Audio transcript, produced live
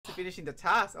to finishing the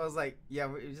task, I was like, yeah,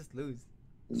 we just lose.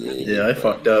 Yeah, I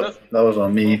fucked up. That was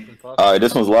on me. Alright,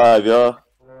 this one's live, y'all.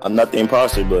 I'm not the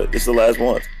imposter, but this is the last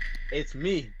one. It's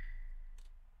me.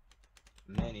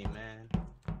 Manny, man.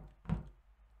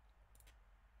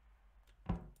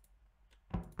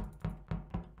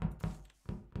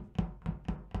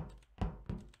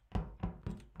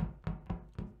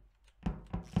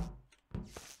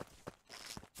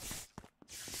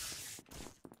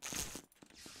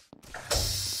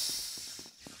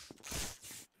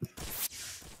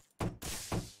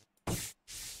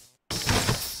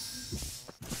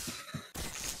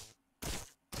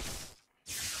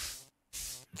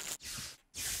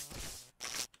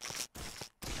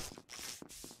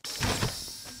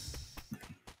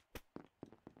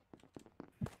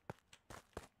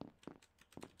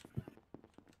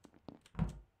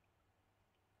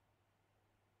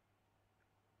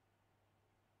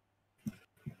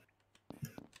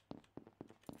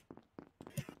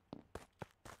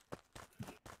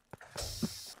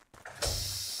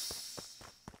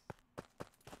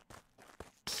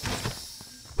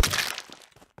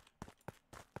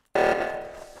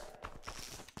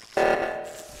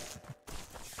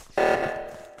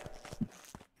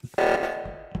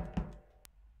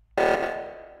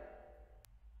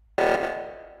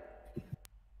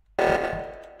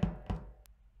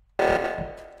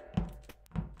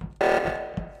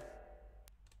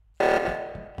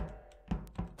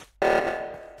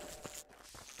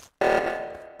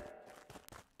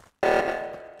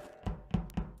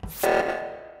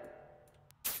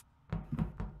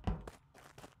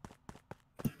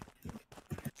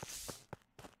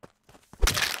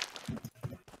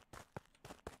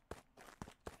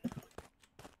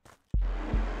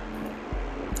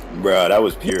 Bro, that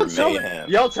was pure mayhem.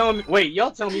 Y'all telling me? Wait,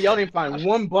 y'all telling me y'all didn't find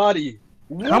one body?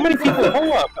 How many people?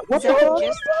 Hold up. What the Zach hell?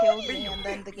 just killed me and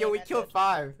then the game Yo, we killed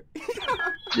 5.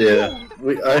 Yeah,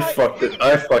 I fucked it.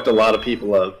 I fucked a lot of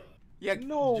people up. Yeah,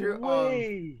 No Drew,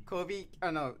 way. Kobe,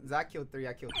 oh no, Zach killed 3,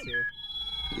 I killed 2.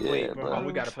 Yeah, Wait, bro, bro.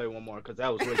 we gotta play one more because that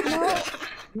was way too fast.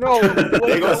 No.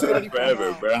 They gonna say that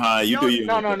forever, bro. Huh? You do you.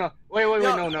 No. Wait,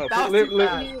 Yo, no. that was too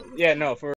fast. Yeah, no, for